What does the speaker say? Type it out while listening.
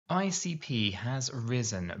ICP has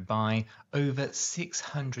risen by over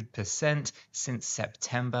 600% since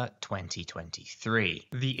September 2023.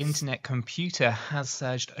 The internet computer has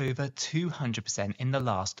surged over 200% in the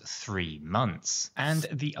last 3 months. And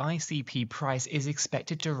the ICP price is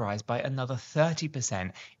expected to rise by another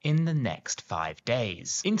 30% in the next 5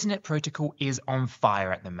 days. Internet protocol is on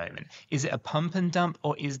fire at the moment. Is it a pump and dump,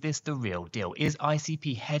 or is this the real deal? Is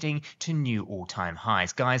ICP heading to new all-time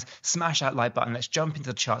highs? Guys, smash that like button. Let's jump into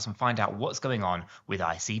the charts and find out what's going on with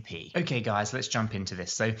ICP. Okay guys, let's jump into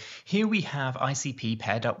this. So here we have ICP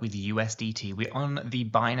paired up with USDT. We're on the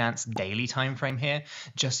Binance daily time frame here,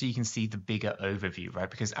 just so you can see the bigger overview, right?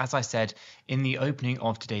 Because as I said in the opening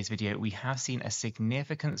of today's video, we have seen a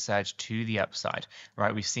significant surge to the upside,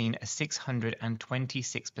 right? We've seen a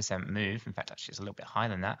 626% move. In fact, actually it's a little bit higher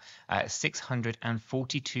than that,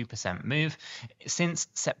 642% move since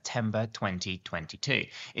September 2022.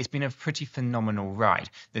 It's been a pretty phenomenal ride.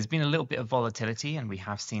 There's been a little bit of volatility, and we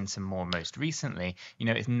have seen some more most recently. You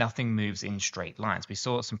know, if nothing moves in straight lines, we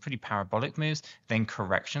saw some pretty parabolic moves, then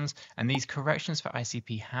corrections, and these corrections for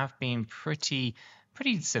ICP have been pretty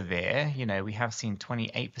severe. You know, we have seen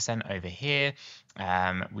 28% over here.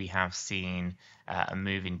 We have seen a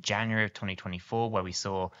move in January of 2024 where we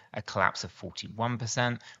saw a collapse of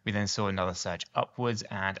 41%. We then saw another surge upwards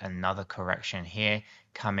and another correction here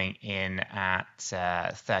coming in at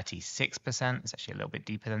 36%. It's actually a little bit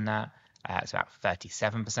deeper than that. It's about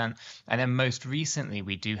 37%. And then most recently,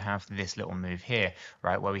 we do have this little move here,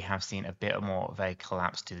 right, where we have seen a bit more of a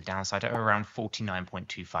collapse to the downside at around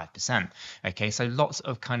 49.25%. Okay, so lots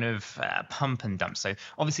of kind of pump and dump. So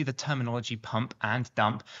obviously the terminology pump and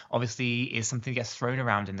dump obviously is something that gets thrown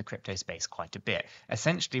around in the crypto space quite a bit.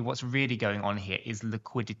 Essentially, what's really going on here is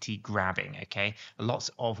liquidity grabbing, okay?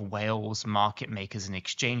 Lots of whales, market makers, and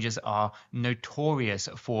exchanges are notorious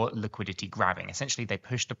for liquidity grabbing. Essentially, they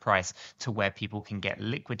push the price to where people can get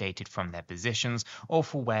liquidated from their positions, or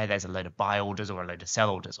for where there's a load of buy orders or a load of sell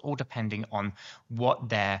orders, all depending on what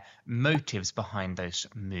their motives behind those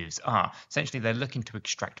moves are. Essentially, they're looking to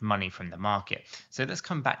extract money from the market. So let's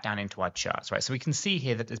come back down into our charts, right? So we can see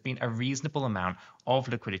here that there's been a reasonable amount of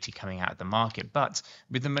liquidity coming out of the market, but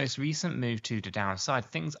with the most recent move to the downside,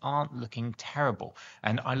 things aren't looking terrible.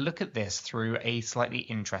 And I look at this through a slightly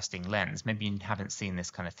interesting lens. Maybe you haven't seen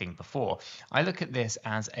this kind of thing before. I look at this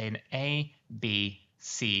as an A, B,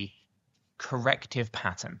 C corrective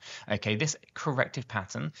pattern. Okay, this corrective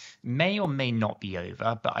pattern may or may not be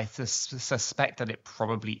over, but I suspect that it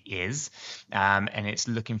probably is, and it's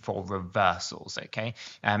looking for reversals. Okay,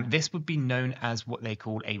 this would be known as what they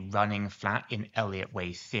call a running flat in Elliott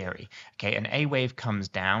wave theory. Okay, an A wave comes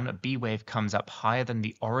down, a B wave comes up higher than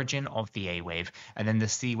the origin of the A wave, and then the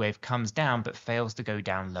C wave comes down but fails to go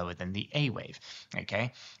down lower than the A wave.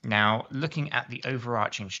 Okay, now looking at the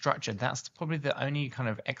overarching structure, that's probably the only kind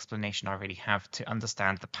of explanation I really have to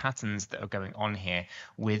understand the patterns that are going on here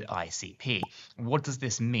with ICP. What does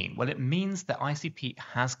this mean? Well, it means that ICP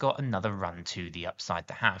has got another run to the upside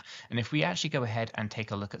to have. And if we actually go ahead and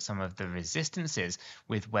take a look at some of the resistances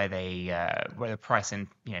with where the price in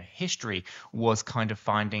history was kind of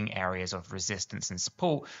finding areas of resistance and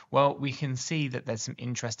support, well, we can see that there's some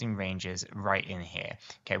interesting ranges right in here.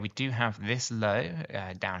 Okay, we do have this low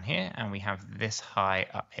down here, and we have this high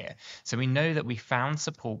up here. So we know that we found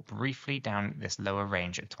support briefly down this lower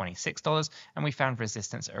range at $26, and we found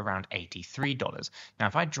resistance at around $83. Now,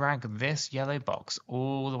 if I drag this yellow box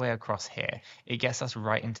all the way across here, it gets us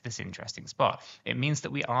right into this interesting spot. It means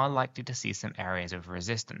that we are likely to see some areas of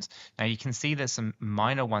resistance. Now, you can see there's some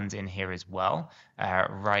minor ones in here as well.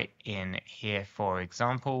 Right in here, for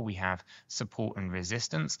example, we have support and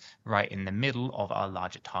resistance right in the middle of our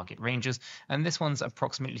larger target ranges, and this one's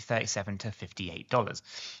approximately $37 to $58.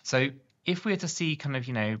 So if we are to see kind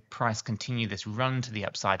of, price continue this run to the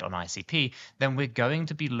upside on ICP, then we're going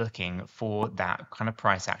to be looking for that kind of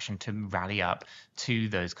price action to rally up to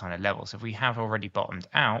those kind of levels. If we have already bottomed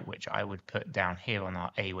out, which I would put down here on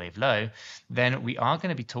our A wave low, then we are going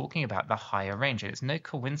to be talking about the higher range. And it's no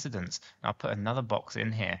coincidence, I'll put another box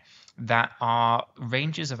in here, that our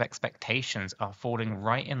ranges of expectations are falling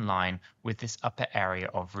right in line with this upper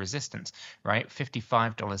area of resistance, right?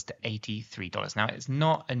 $55 to $83. Now, it's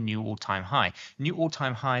not a new all-time all-time high. New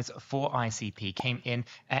all-time highs for ICP came in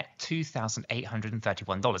at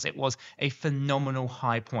 $2,831. It was a phenomenal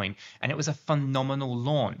high point, and it was a phenomenal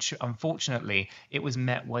launch. Unfortunately, it was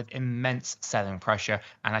met with immense selling pressure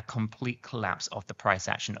and a complete collapse of the price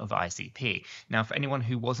action of ICP. Now, for anyone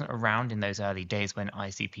who wasn't around in those early days when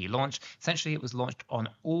ICP launched, essentially it was launched on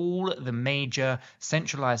all the major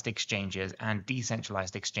centralized exchanges and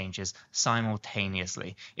decentralized exchanges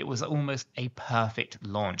simultaneously. It was almost a perfect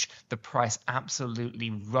launch. The price absolutely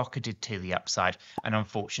rocketed to the upside, and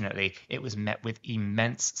unfortunately, it was met with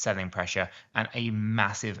immense selling pressure and a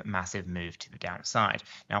massive move to the downside.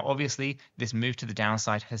 Now, obviously, this move to the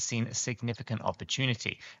downside has seen a significant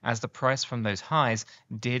opportunity, as the price from those highs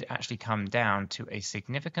did actually come down to a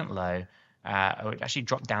significant low. It actually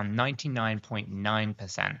dropped down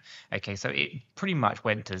 99.9%. Okay, so it pretty much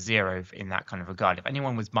went to zero in that kind of regard. If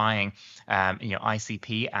anyone was buying,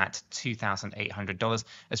 ICP at $2,800,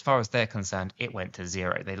 as far as they're concerned, it went to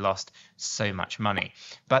zero. They lost so much money.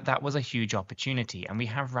 But that was a huge opportunity, and we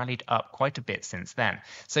have rallied up quite a bit since then.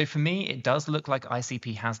 So for me, it does look like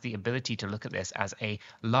ICP has the ability to look at this as a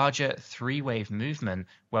larger three-wave movement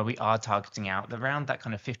where we are targeting out around that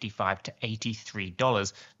kind of $55 to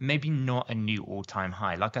 $83, maybe not a new all-time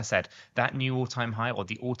high. Like I said, that new all-time high, or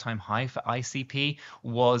the all-time high for ICP,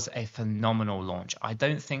 was a phenomenal launch. I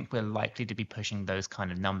don't think we're likely to be pushing those kind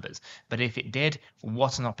of numbers, but if it did,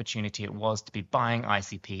 what an opportunity it was to be buying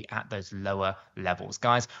ICP at those lower levels.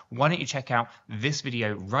 Guys, why don't you check out this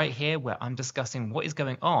video right here where I'm discussing what is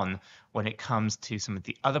going on when it comes to some of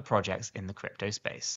the other projects in the crypto space.